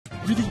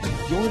really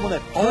the only one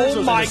that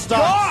Oh my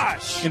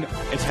gosh! And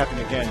it's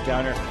happening again.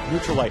 Down air,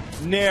 neutral light.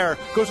 Nair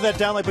goes to that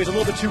down light, but he's a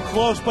little bit too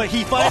close, but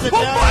he finds it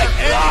down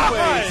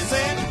anyway.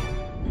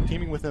 Sand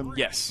teaming with him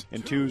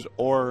in twos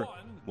or,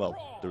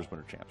 well, there was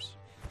winter champs.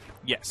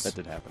 Yes. That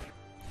did happen.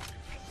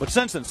 But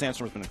since then,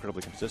 Sandstorm has been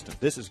incredibly consistent.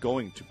 This is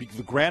going to be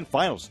the grand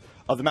finals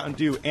of the Mountain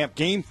Dew Amp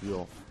Game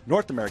Fuel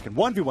North American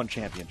 1v1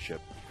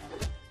 Championship.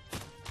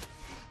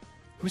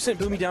 Who sent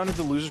Boomy down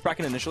into the losers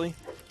bracket initially?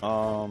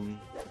 I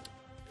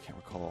can't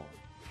recall.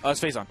 It's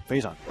Phazon.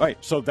 Phazon. Right.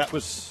 So that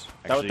was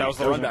actually, that was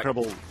the run back.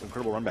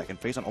 Incredible run back, and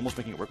Phazon almost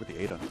making it work with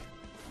the Ada.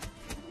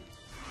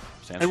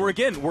 Sandstorm. And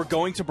we're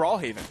going to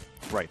Brawlhaven.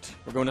 Right.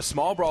 We're going to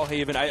small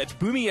Brawlhaven.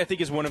 Boomy, I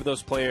think, is one of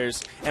those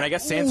players, and I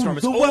guess Sandstorm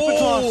is. The weapon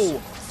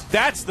toss.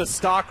 That's the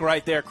stock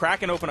right there.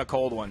 Cracking open a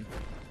cold one.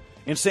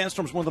 And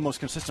Sandstorm's one of the most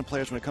consistent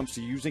players when it comes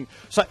to using...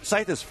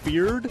 Scythe is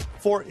feared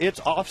for its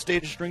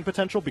off-stage string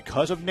potential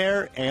because of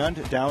Nair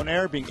and down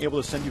air being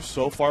able to send you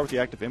so far with the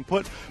active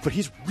input, but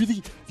he's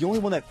really the only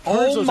one that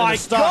turns those into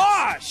stocks.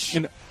 Gosh!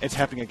 And it's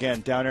happening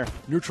again. Down air,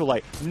 neutral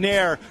light.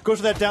 Nair goes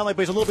to that down light,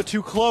 but he's a little bit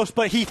too close,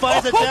 but he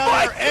finds it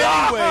down air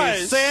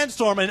anyway.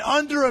 Sandstorm, in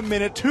under a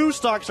minute, 2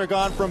 stocks are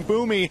gone from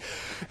Boomy,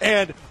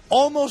 and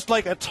almost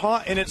like a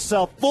taunt in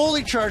itself,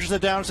 fully charges the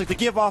down stick to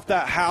give off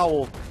that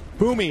howl.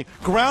 Boomy,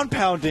 ground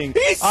pounding.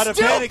 He's out of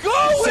still panic.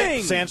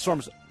 going!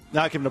 Sandstorm's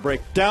not giving a break.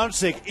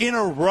 Downsick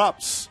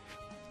interrupts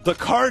the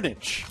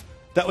carnage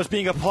that was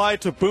being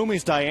applied to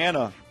Boomy's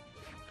Diana.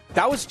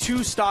 That was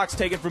 2 stocks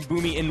taken from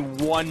Boomy in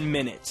 1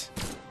 minute.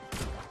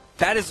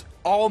 That is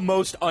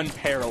almost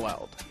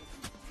unparalleled.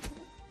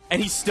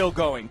 And he's still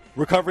going.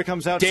 Recovery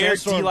comes out. Dare,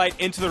 Sandstorm. D-Light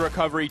into the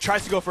recovery.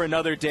 Tries to go for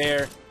another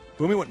dare.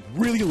 Boomy went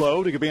really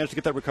low to manage to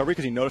get that recovery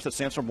because he noticed that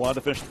Sandstorm wanted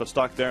to finish the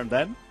stock there and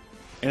then.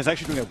 And is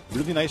actually doing a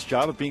really nice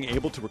job of being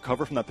able to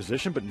recover from that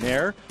position. But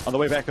Nair, on the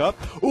way back up,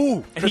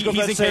 ooh! And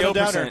he's in KO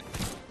percent.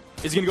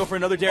 Is he going to go for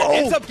another dare? Oh.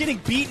 Ends up getting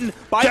beaten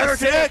by Dare the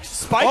six.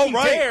 Spiking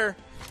dare.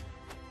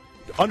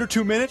 Under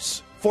 2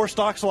 minutes, 4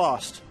 stocks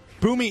lost.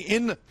 Boomy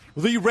in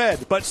the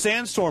red, but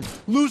Sandstorm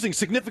losing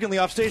significantly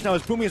off stage now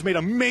as Boomy has made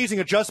amazing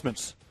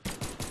adjustments.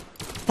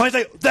 Finds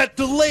that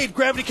delayed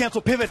gravity cancel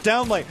pivot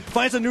down light.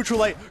 Finds a neutral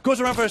light. Goes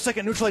around for a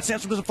second. Neutral light.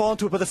 Sandstorm doesn't fall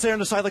into it, but the Sarah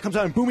and the side light comes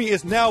out, and Boomy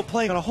is now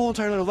playing on a whole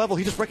entire other level.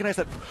 He just recognized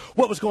that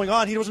what was going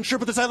on. He wasn't sure,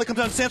 but the side light comes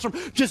out, and Sandstorm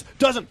just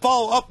doesn't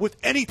follow up with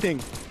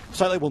anything.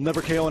 Sidelight will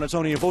never KO on its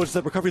own. He avoids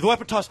that recovery. The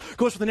weapon toss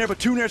goes for the Nair, but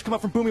 2 Nairs come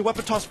up from Boomy.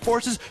 Weapon toss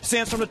forces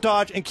Sandstorm to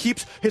dodge and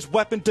keeps his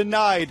weapon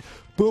denied.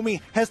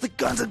 Boomy has the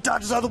guns and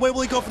dodges out of the way.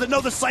 Will he go for the...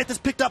 No, the scythe is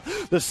picked up.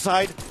 The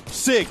side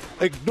sig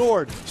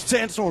ignored.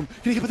 Sandstorm can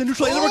he get with the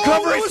neutral light? The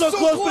recovery so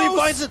close, but he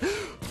finds it.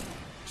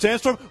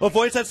 Sandstorm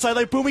avoids that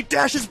sidelight. Boomy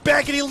dashes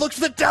back and he looks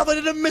for the down light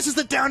and it misses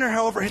the downer.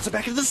 However, hits it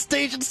back into the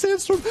stage and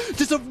Sandstorm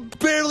just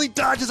barely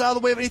dodges out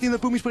of the way of anything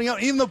that Boomy's putting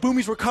out. Even though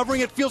Boomy's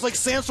recovering, it feels like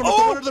Sandstorm is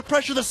under the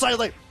pressure of the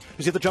sidelight.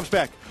 You see the jumps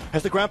back.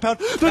 Has the ground pound.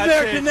 The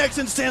Nair connects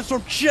and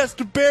Sandstorm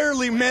just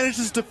barely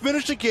manages to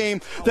finish a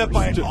game. That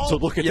by so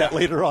look at that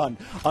later on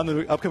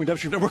the upcoming dub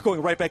stream. And we're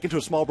going right back into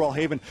a small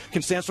Brawlhaven.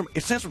 Can Sandstorm,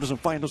 if Sandstorm doesn't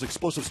find those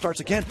explosive starts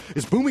again,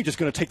 is Boomy just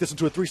going to take this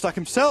into a 3-stock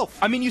himself?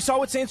 I mean, you saw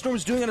what Sandstorm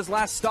was doing on his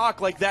last stock.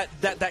 Like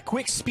that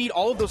quick speed,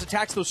 all of those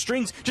attacks, those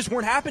strings just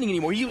weren't happening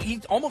anymore. He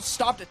almost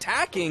stopped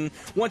attacking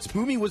once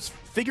Boomy was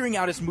figuring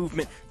out his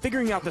movement,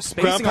 figuring out the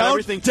spacing on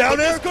everything. Down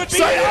air.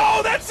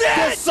 Oh, that's it!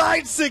 The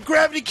side sig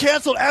gravity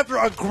canceled after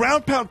a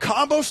ground pound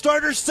combo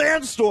starter.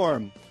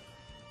 Sandstorm.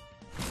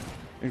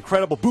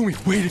 Incredible.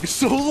 Boomy waiting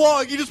so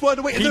long. He just wanted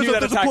to wait. He knew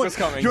that attack was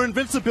coming. Your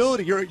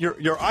invincibility, your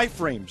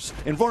iframes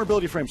and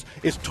vulnerability frames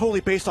is totally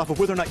based off of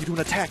whether or not you do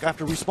an attack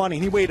after respawning.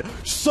 And he waited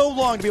so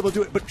long to be able to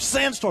do it, but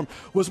Sandstorm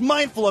was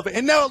mindful of it,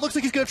 and now it looks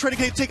like he's going to try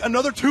to take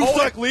another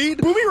 2-stock lead.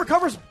 Boomy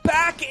recovers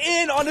back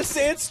in onto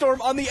Sandstorm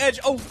on the edge,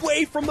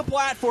 away from the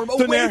platform,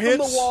 away from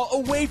the wall,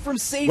 away from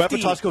safety. Weapon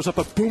toss goes up,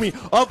 but Boomy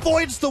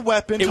avoids the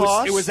weapon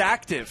toss. It was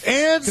active.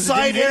 And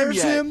side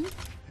airs him.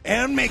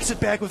 And makes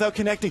it back without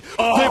connecting.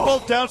 They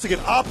both down to get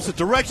opposite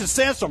directions.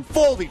 Sandstorm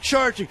fully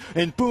charging,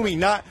 and Boomy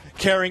not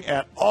caring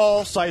at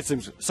all. Side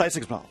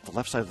sig's not the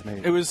left side of the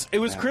main. It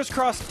was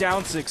crisscross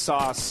down sig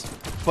sauce,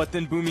 but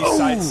then Boomy's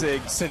side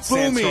sig sent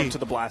Sandstorm to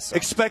the blast zone.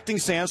 Expecting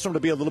Sandstorm to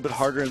be a little bit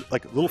harder,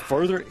 like a little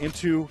further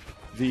into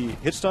the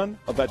hit stun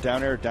of that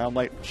down air, down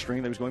light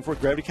string that he was going for.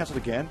 Gravity canceled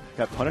again,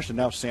 got punished, and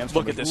now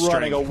Sandstorm is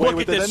running away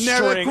with it.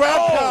 And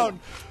ground pound.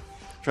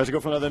 Tries to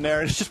go for another Nair,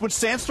 and it's just when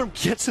Sandstorm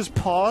gets his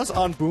paws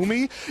on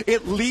Boomy,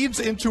 it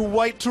leads into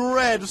white to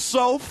red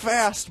so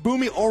fast.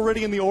 Boomy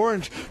already in the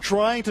orange,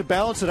 trying to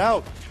balance it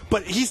out.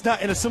 But he's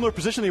not in a similar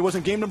position that he was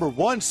in game number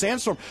 1.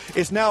 Sandstorm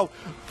is now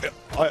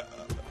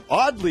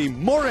oddly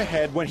more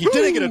ahead when he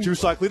didn't get a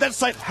 2-stock lead. That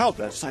side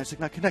sig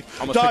not connect.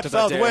 Dodges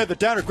out of the way of the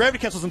downer. Gravity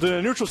cancels into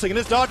the neutral sig, and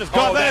his dodge is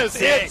gone. That is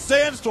it.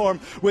 Sandstorm,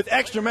 with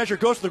extra measure,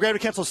 goes for the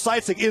gravity cancel.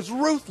 Side sig is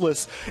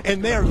ruthless,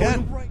 and there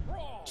again.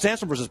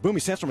 Sandstorm versus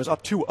Boomy. Sandstorm is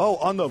up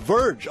 2-0 on the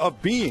verge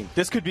of being.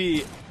 This could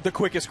be the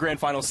quickest grand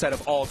final set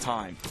of all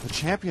time. The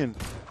champion.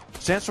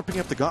 Sandstorm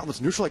picking up the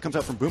gauntlets. Neutral light comes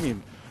out from Boomy,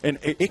 and And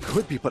it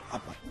could be, but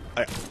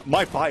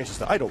my bias is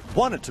that I don't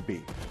want it to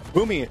be.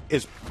 Boomy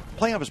is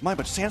playing off his mind,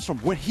 but Sandstorm,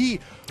 when he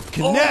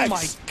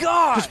connects, oh my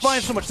gosh, just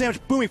finds so much damage.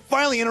 Boomy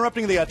finally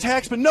interrupting the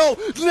attacks, but no,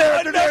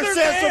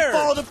 Sandstorm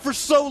followed him for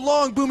so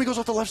long. Boomy goes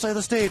off the left side of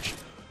the stage,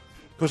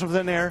 goes over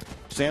the Nair.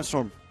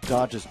 Sandstorm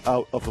dodges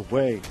out of the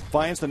way,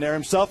 finds the Nair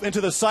himself into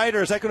the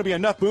cider. Is that going to be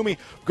enough? Boomy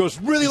goes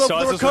really low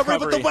for the recovery,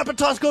 but the weapon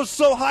toss goes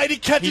so high, he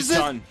catches it.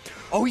 Done.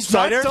 Oh, he's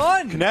cider not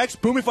done. Connects.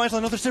 Boomy finds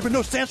another cider, but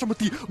no, Sandstorm with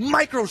the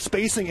micro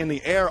spacing in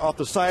the air off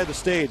the side of the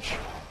stage.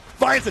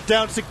 Finds it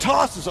down,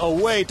 tosses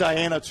away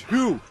Diana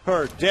to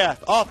her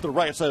death. Off the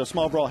right side of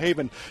Small Brawl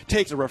Haven,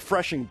 takes a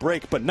refreshing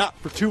break, but not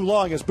for too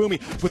long as Boomy,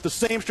 with the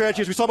same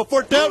strategy as we saw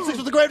before, down 6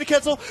 with the gravity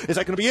cancel. Is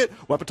that going to be it?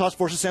 Weapon toss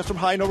forces Sandstorm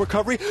high, no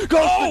recovery.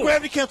 Goes for the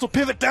gravity cancel,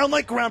 pivot down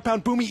like ground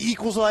pound. Boomy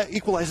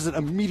equalizes it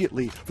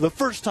immediately for the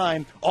first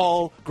time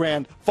all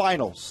grand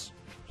finals.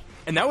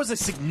 And that was a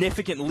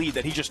significant lead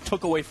that he just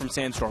took away from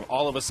Sandstorm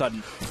all of a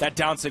sudden. That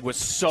down sig was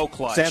so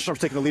clutch. Sandstorm's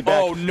taking the lead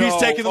back. Oh, no. He's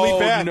taking the lead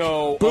back.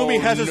 No.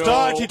 Boomy has his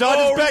dodge. He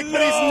dodges back,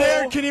 but he's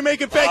there. Can he make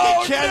it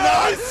back? He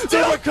cannot.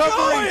 The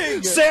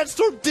recovery.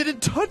 Sandstorm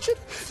didn't touch it.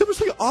 It was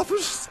like off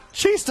of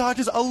chase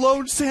dodges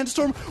alone.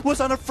 Sandstorm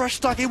was on a fresh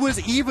stock. It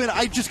was even.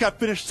 I just got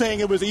finished saying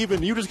it was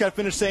even. You just got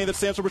finished saying that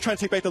Sandstorm was trying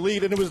to take back the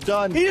lead, and it was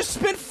done. He just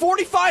spent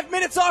 45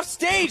 minutes off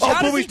stage. Oh,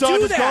 How does Boomy's he dodge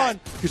do is that? gone.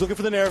 He's looking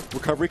for the Nair.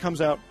 Recovery comes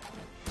out.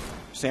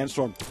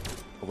 Sandstorm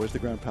avoids the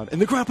ground pound, and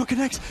the ground pound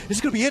connects. This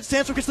is going to be it.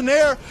 Sandstorm gets the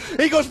Nair.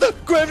 He goes to the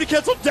gravity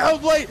cancel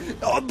down late.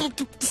 Oh,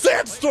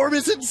 Sandstorm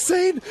is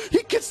insane.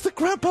 He gets the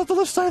ground pound to the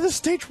left side of the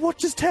stage. What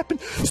just happened?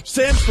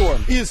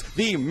 Sandstorm is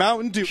the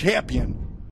Mountain Dew champion.